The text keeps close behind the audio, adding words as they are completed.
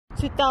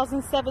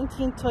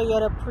2017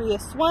 Toyota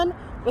Prius 1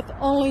 with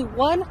only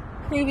one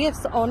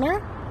previous owner.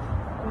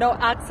 No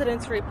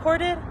accidents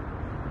reported.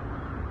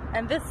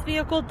 And this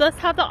vehicle does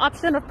have the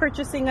option of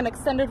purchasing an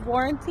extended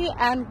warranty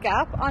and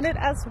gap on it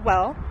as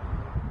well.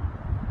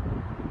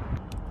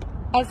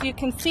 As you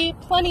can see,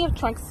 plenty of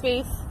trunk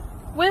space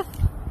with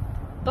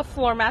the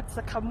floor mats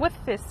that come with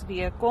this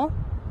vehicle.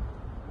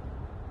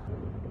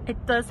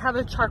 It does have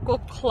a charcoal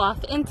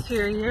cloth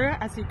interior,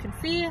 as you can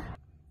see.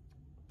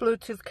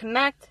 Bluetooth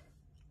connect,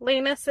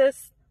 lane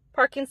assist,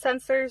 parking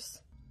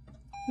sensors.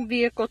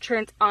 Vehicle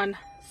turns on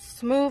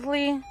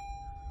smoothly.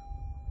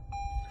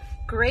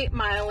 Great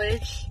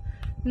mileage.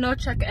 No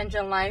check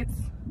engine lights.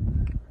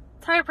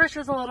 Tire pressure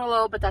is a little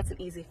low, but that's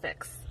an easy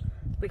fix.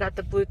 We got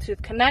the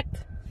Bluetooth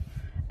connect,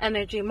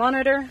 energy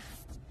monitor,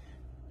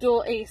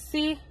 dual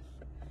AC,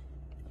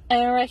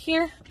 and right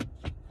here,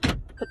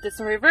 put this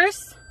in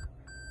reverse.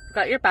 You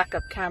got your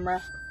backup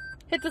camera.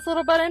 Hit this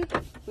little button.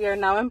 We are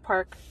now in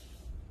park.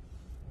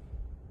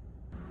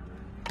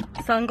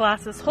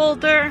 Sunglasses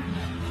holder.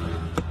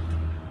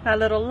 That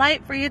little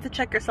light for you to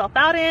check yourself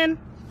out in.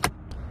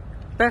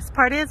 Best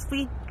part is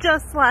we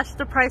just slashed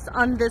the price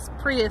on this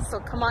Prius, so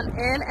come on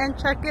in and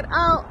check it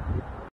out.